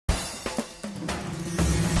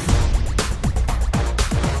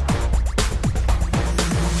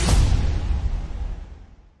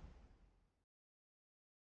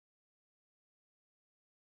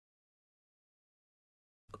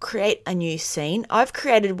create a new scene. I've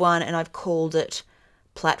created one and I've called it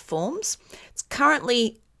Platforms. It's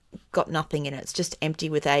currently got nothing in it. It's just empty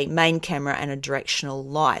with a main camera and a directional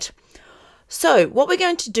light. So what we're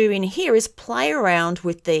going to do in here is play around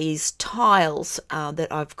with these tiles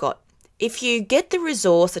that I've got. If you get the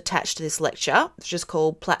resource attached to this lecture, it's just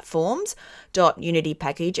called platforms.unity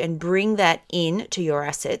package, and bring that in to your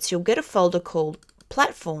assets, you'll get a folder called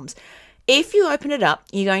Platforms. If you open it up,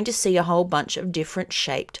 you're going to see a whole bunch of different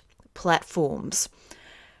shaped platforms.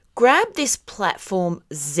 Grab this platform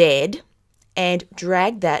Z and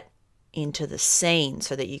drag that into the scene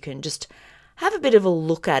so that you can just have a bit of a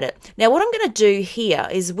look at it. Now what I'm going to do here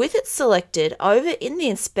is, with it selected, over in the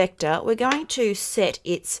inspector, we're going to set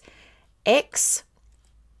its X,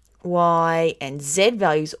 Y, and Z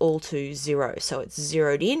values all to 0. So it's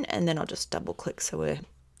zeroed in, and then I'll just double click so we're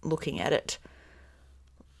looking at it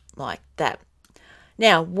like that.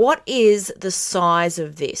 Now, what is the size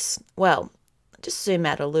of this? Well, just zoom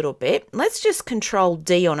out a little bit. Let's just Control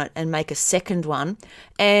D on it and make a second one.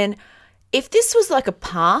 And if this was like a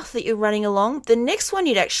path that you're running along, the next one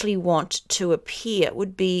you'd actually want to appear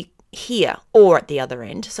would be here or at the other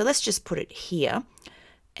end. So let's just put it here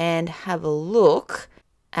and have a look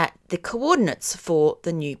at the coordinates for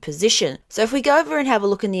the new position. So if we go over and have a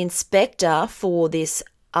look in the inspector for this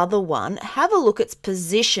other one, have a look at its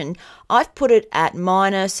position. I've put it at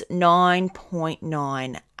minus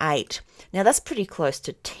 9.98. Now that's pretty close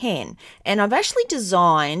to 10. And I've actually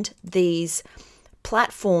designed these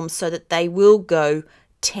platforms so that they will go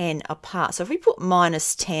 10 apart. So if we put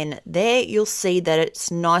minus 10 there, you'll see that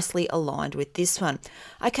it's nicely aligned with this one.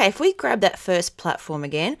 Okay, if we grab that first platform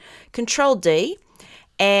again, Control D,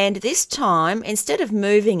 and this time, instead of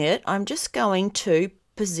moving it, I'm just going to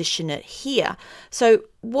position it here. So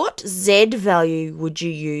what Z value would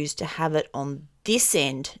you use to have it on this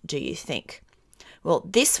end, do you think? Well,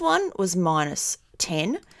 this one was minus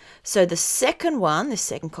 10. So the second one, the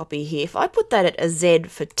second copy here, if I put that at a Z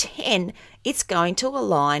for 10, it's going to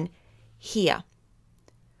align here.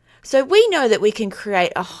 So we know that we can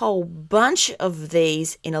create a whole bunch of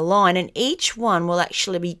these in a line, and each one will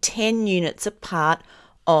actually be 10 units apart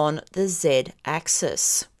on the Z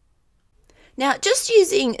axis. Now, just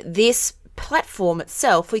using this platform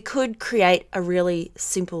itself, we could create a really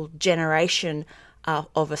simple generation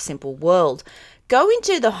of a simple world. Go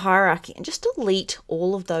into the hierarchy and just delete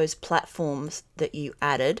all of those platforms that you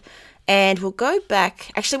added, and we'll go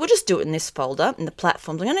back. Actually, we'll just do it in this folder, in the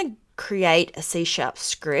platforms. I'm going to create a C#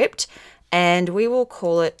 script, and we will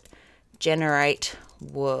call it generate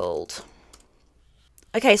world.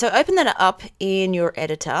 Okay, so open that up in your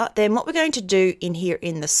editor. Then what we're going to do in here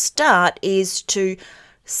in the start is to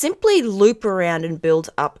simply loop around and build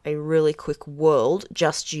up a really quick world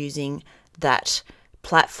just using that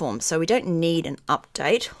platform. So we don't need an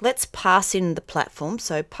update. Let's pass in the platform.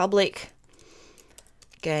 So public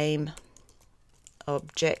game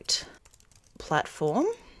object platform.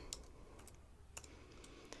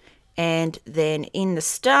 And then in the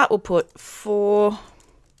start, we'll put for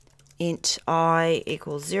int I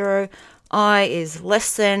equals 0. I is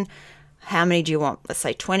less than, how many do you want? Let's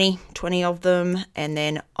say 20 of them, and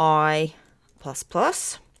then I plus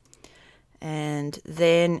plus. And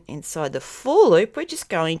then inside the for loop, we're just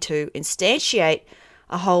going to instantiate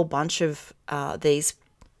a whole bunch of these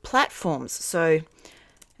platforms. So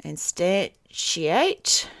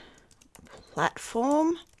instantiate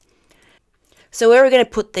platform. So where are we going to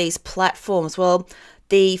put these platforms? Well,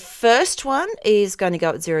 the first one is going to go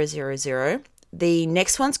at 0, 0, 0. The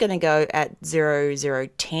next one's going to go at 0, 0,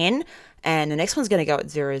 10. And the next one's going to go at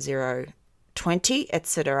 0, 0, 20,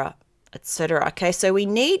 etc., etc. Okay, so we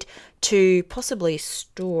need to possibly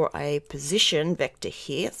store a position vector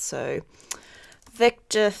here. So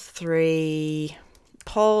vector 3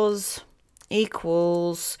 pos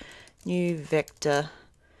equals new vector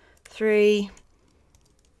 3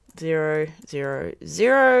 0, 0,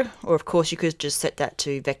 0, or of course you could just set that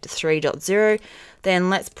to vector 3.0. Then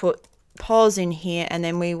let's put pos in here, and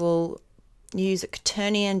then we will use a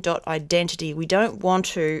quaternion.identity. We don't want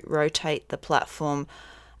to rotate the platform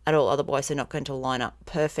at all, otherwise they're not going to line up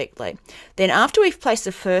perfectly. Then after we've placed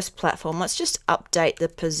the first platform, let's just update the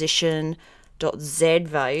position.z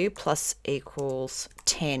value plus equals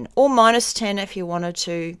 10, or minus 10 if you wanted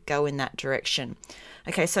to go in that direction.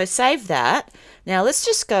 Okay, so save that. Now let's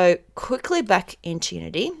just go quickly back into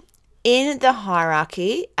Unity. In the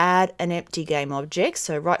hierarchy, add an empty game object.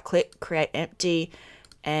 So right click, create empty,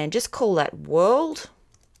 and just call that world.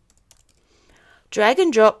 Drag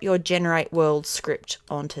and drop your generate world script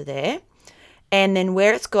onto there. And then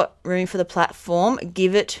where it's got room for the platform,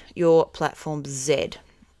 give it your platform Z.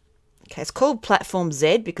 Okay, it's called platform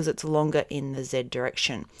Z because it's longer in the Z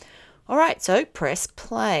direction. All right, so press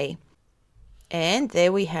play. And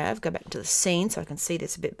there we have, go back to the scene so I can see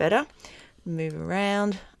this a bit better. Move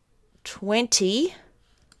around, 20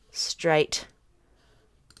 straight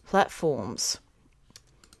platforms.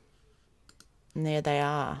 And there they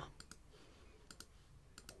are.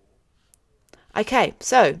 Okay,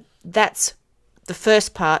 so that's the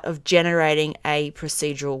first part of generating a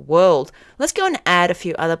procedural world. Let's go and add a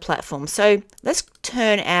few other platforms. So let's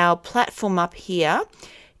turn our platform up here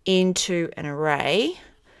into an array,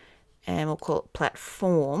 and we'll call it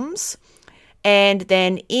platforms. And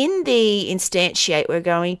then in the instantiate, we're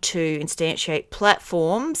going to instantiate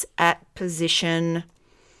platforms at position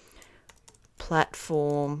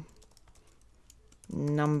platform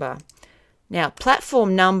number. Now,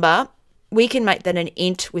 platform number, we can make that an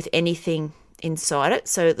int with anything inside it.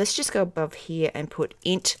 So let's just go above here and put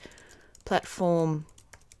int platform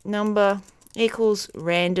number equals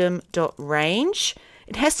random.range.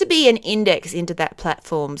 It has to be an index into that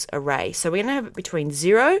platforms array. So we're going to have it between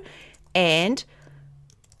 0 and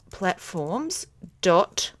platforms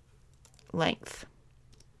dot length.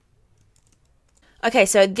 Okay,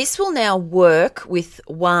 so this will now work with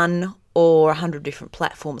 1 or 100 different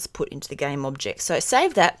platforms put into the game object. So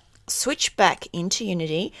save that, switch back into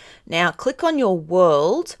Unity. Now click on your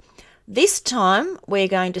world. This time we're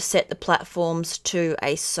going to set the platforms to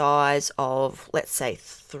a size of, let's say,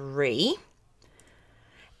 3.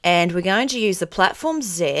 And we're going to use the platform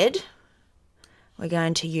Z. We're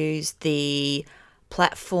going to use the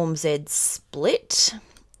platform Z split,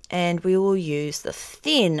 and we will use the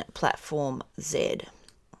thin platform Z.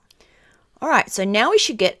 All right, so now we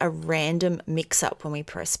should get a random mix-up when we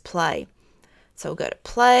press play. So we'll go to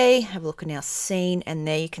play, have a look in our scene, and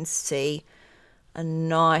there you can see a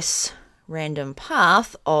nice random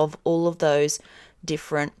path of all of those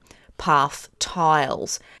different path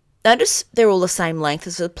tiles. Notice they're all the same length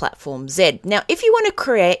as the platform Z. Now, if you want to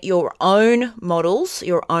create your own models,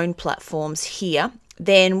 your own platforms here,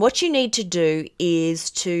 then what you need to do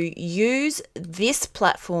is to use this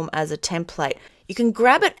platform as a template. You can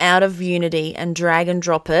grab it out of Unity and drag and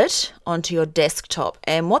drop it onto your desktop.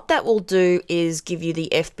 And what that will do is give you the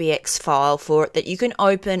FBX file for it that you can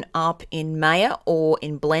open up in Maya or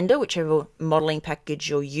in Blender, whichever modeling package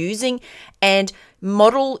you're using, and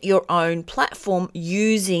model your own platform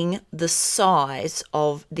using the size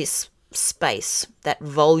of this space, that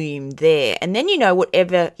volume there. And then you know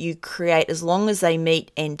whatever you create, as long as they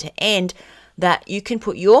meet end to end, that you can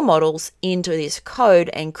put your models into this code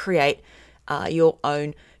and create your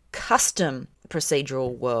own custom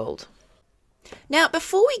procedural world. Now,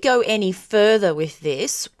 before we go any further with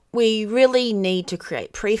this, we really need to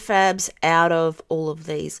create prefabs out of all of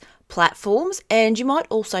these platforms, and you might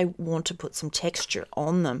also want to put some texture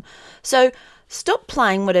on them. So stop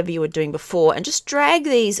playing whatever you were doing before and just drag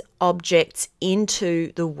these objects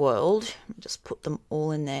into the world. Just put them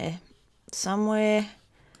all in there somewhere.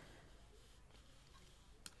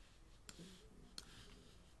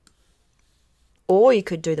 Or you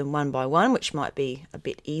could do them one by one, which might be a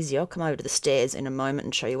bit easier. I'll come over to the stairs in a moment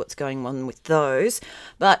and show you what's going on with those.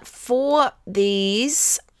 But for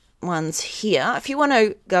these ones here, if you want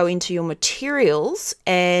to go into your materials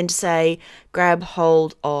and say grab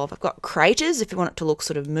hold of, I've got craters, if you want it to look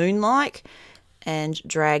sort of moon-like, and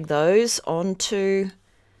drag those onto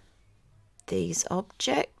these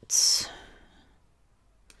objects.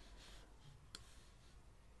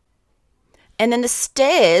 And then the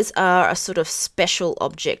stairs are a sort of special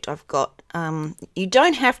object I've got. You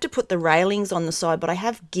don't have to put the railings on the side, but I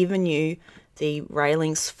have given you the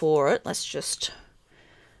railings for it. Let's just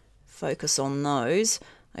focus on those.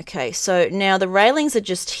 Okay, so now the railings are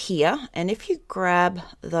just here, and if you grab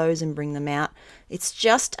those and bring them out, it's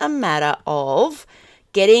just a matter of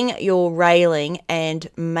getting your railing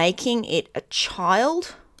and making it a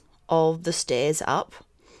child of the stairs up,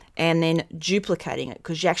 and then duplicating it,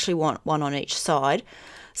 because you actually want one on each side.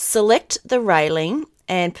 Select the railing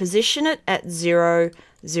and position it at 0,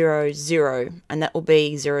 0, 0, and that will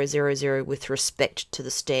be 0, 0, 0 with respect to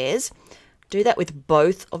the stairs. Do that with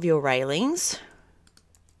both of your railings,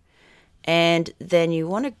 and then you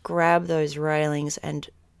want to grab those railings and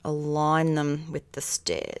align them with the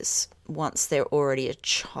stairs once they're already a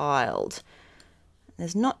child.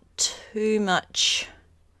 There's not too much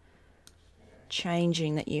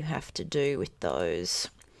changing that you have to do with those.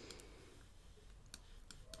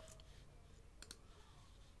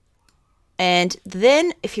 And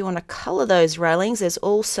then if you want to color those railings, there's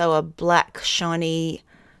also a black shiny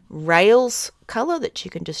rails color that you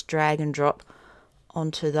can just drag and drop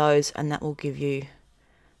onto those, and that will give you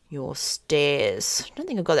your stairs. I don't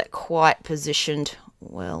think I've got that quite positioned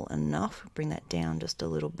well enough. Bring that down just a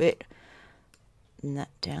little bit. And that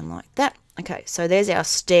down like that. Okay, so there's our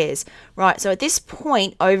stairs. Right, so at this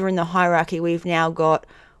point over in the hierarchy, we've now got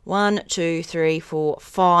 1, 2, 3, 4,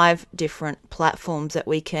 5 different platforms that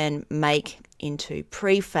we can make into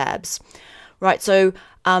prefabs. Right, so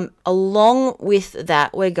along with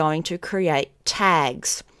that, we're going to create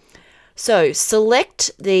tags. So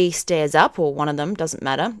select the stairs up, or one of them, doesn't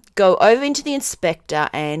matter. Go over into the inspector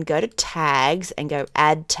and go to tags and go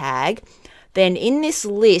add tag. Then in this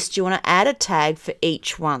list, you want to add a tag for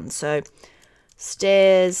each one. So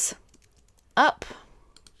stairs up,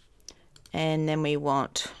 and then we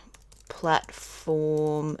want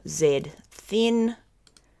platform Z thin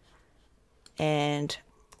and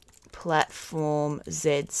platform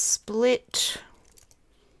Z split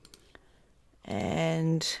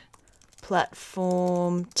and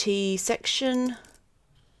platform T section,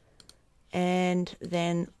 and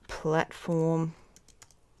then platform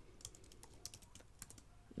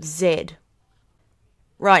Z.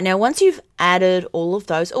 Right, now once you've added all of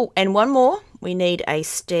those, oh, and one more, we need a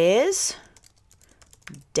stairs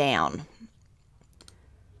down.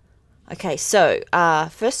 Okay, so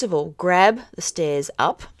first of all, grab the stairs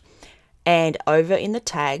up and over in the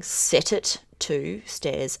tags, set it to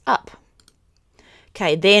stairs up.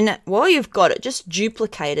 Okay, then while you've got it, just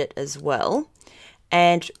duplicate it as well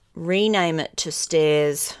and rename it to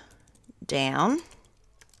stairs down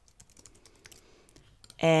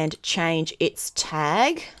and change its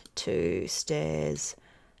tag to stairs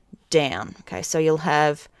down. Okay, so you'll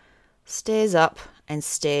have stairs up and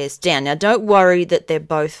stairs down. Now don't worry that they're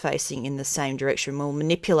both facing in the same direction. We'll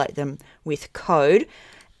manipulate them with code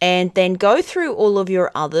and then go through all of your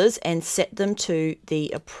others and set them to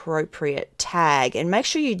the appropriate tag. And make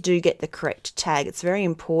sure you do get the correct tag. It's very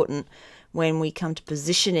important when we come to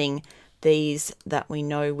positioning these that we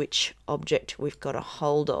know which object we've got a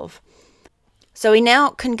hold of. So we now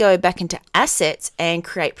can go back into assets and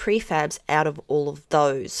create prefabs out of all of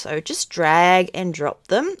those. So just drag and drop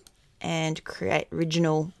them and create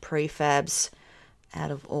original prefabs out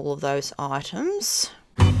of all of those items.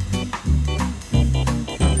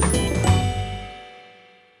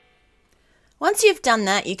 Once you've done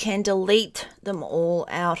that, you can delete them all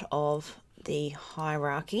out of the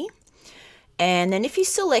hierarchy. And then if you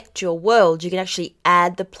select your world, you can actually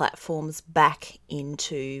add the platforms back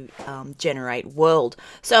into generate world.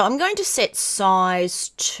 So I'm going to set size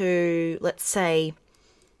to, let's say,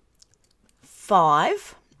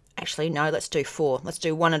 5. Actually, no, let's do 4. Let's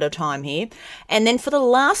do one at a time here. And then for the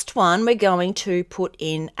last one, we're going to put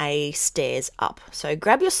in a stairs up. So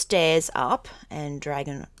grab your stairs up and drag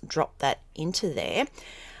and drop that into there.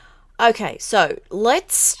 Okay, so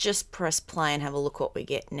let's just press play and have a look what we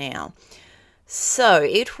get now. So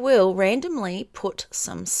it will randomly put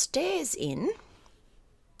some stairs in.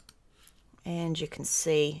 And you can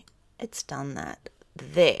see it's done that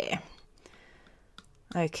there.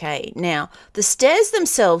 Okay, now the stairs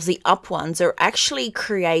themselves, the up ones, are actually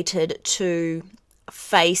created to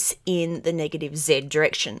face in the negative Z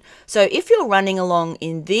direction. So if you're running along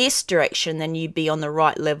in this direction, then you'd be on the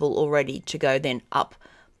right level already to go then up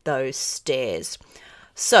those stairs.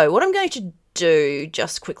 So what I'm going to do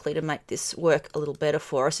just quickly to make this work a little better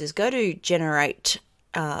for us is go to generate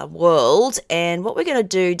world, and what we're going to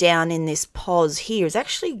do down in this pause here is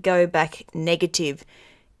actually go back negative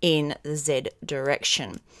in the Z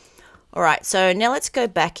direction. All right, so now let's go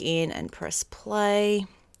back in and press play,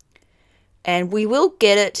 and we will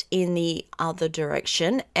get it in the other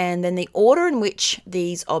direction, and then the order in which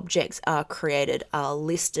these objects are created are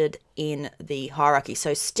listed in the hierarchy.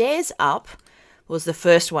 So stairs up was the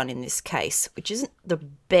first one in this case, which isn't the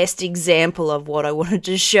best example of what I wanted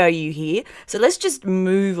to show you here. So let's just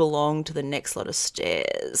move along to the next lot of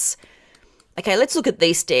stairs. Okay, let's look at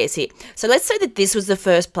these stairs here. So let's say that this was the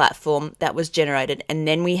first platform that was generated, and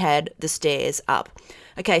then we had the stairs up.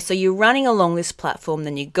 Okay, so you're running along this platform,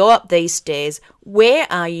 then you go up these stairs. Where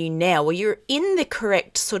are you now? Well, you're in the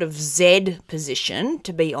correct sort of Z position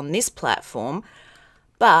to be on this platform,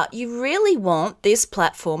 but you really want this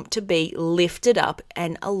platform to be lifted up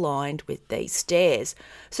and aligned with these stairs.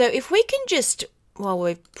 So if we can just, while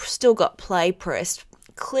we've still got play pressed,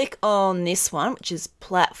 click on this one, which is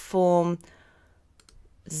platform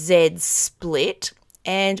Z split,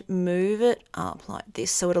 and move it up like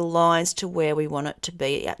this so it aligns to where we want it to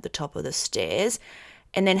be at the top of the stairs,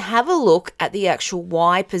 and then have a look at the actual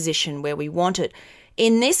Y position where we want it.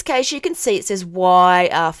 In this case, you can see it says Y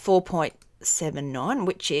 4.79,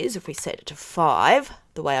 which is, if we set it to 5,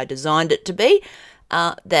 the way I designed it to be,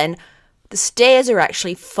 then the stairs are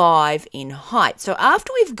actually 5 in height. So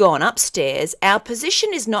after we've gone upstairs, our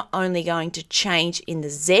position is not only going to change in the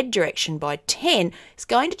Z direction by 10, it's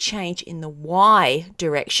going to change in the Y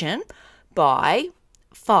direction by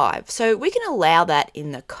 5. So we can allow that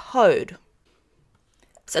in the code.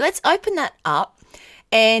 So let's open that up.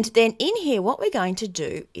 And then in here, what we're going to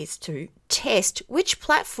do is to test which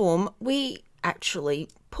platform we actually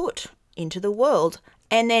put into the world.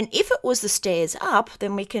 And then if it was the stairs up,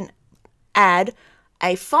 then we can add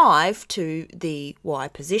a 5 to the Y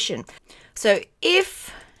position. So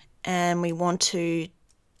if, and we want to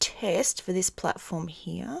test for this platform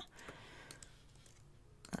here,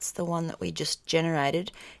 that's the one that we just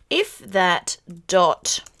generated, if that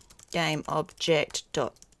dot game object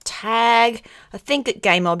dot tag, I think that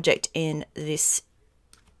game object in this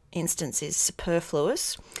instance is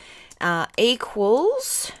superfluous,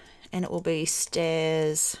 equals, and it will be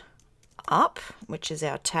stairs up, which is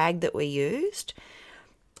our tag that we used.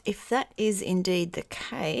 If that is indeed the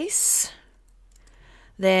case,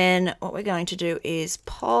 then what we're going to do is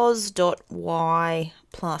pos.y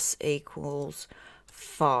plus equals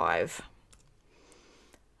 5.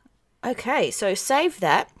 Okay, so save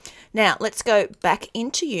that. Now let's go back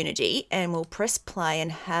into Unity and we'll press play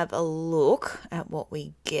and have a look at what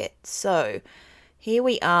we get. So here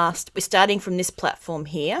we are, we're starting from this platform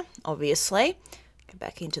here, obviously. Go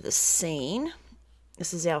back into the scene.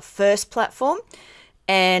 This is our first platform.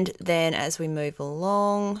 And then as we move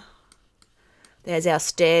along, there's our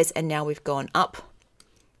stairs, and now we've gone up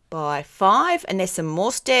by 5, and there's some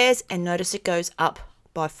more stairs, and notice it goes up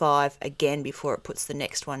by 5 again before it puts the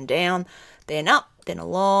next one down, then up, then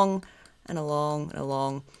along, and along, and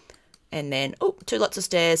along, and then, oh, 2 lots of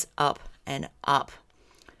stairs, up and up.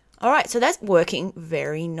 All right, so that's working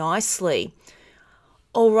very nicely.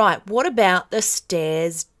 All right, what about the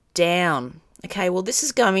stairs down? Okay, well, this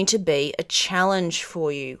is going to be a challenge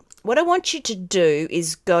for you. What I want you to do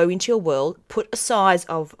is go into your world, put a size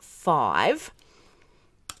of 5,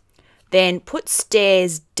 then put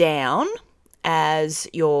stairs down as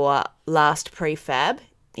your last prefab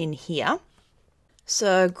in here.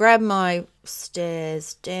 So grab my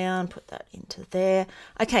stairs down, put that into there.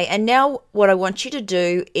 Okay, and now what I want you to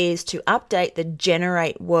do is to update the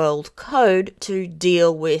generate world code to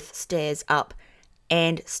deal with stairs up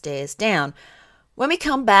and stairs down. When we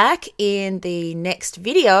come back in the next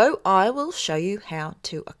video, I will show you how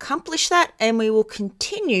to accomplish that, and we will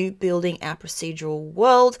continue building our procedural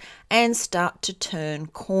world and start to turn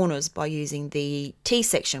corners by using the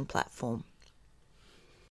T-section platform.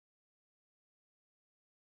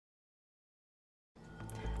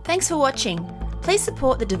 Thanks for watching. Please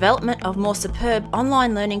support the development of more superb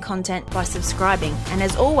online learning content by subscribing, and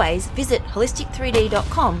as always, visit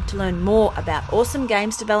holistic3d.com to learn more about awesome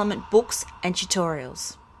games development books and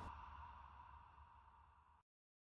tutorials.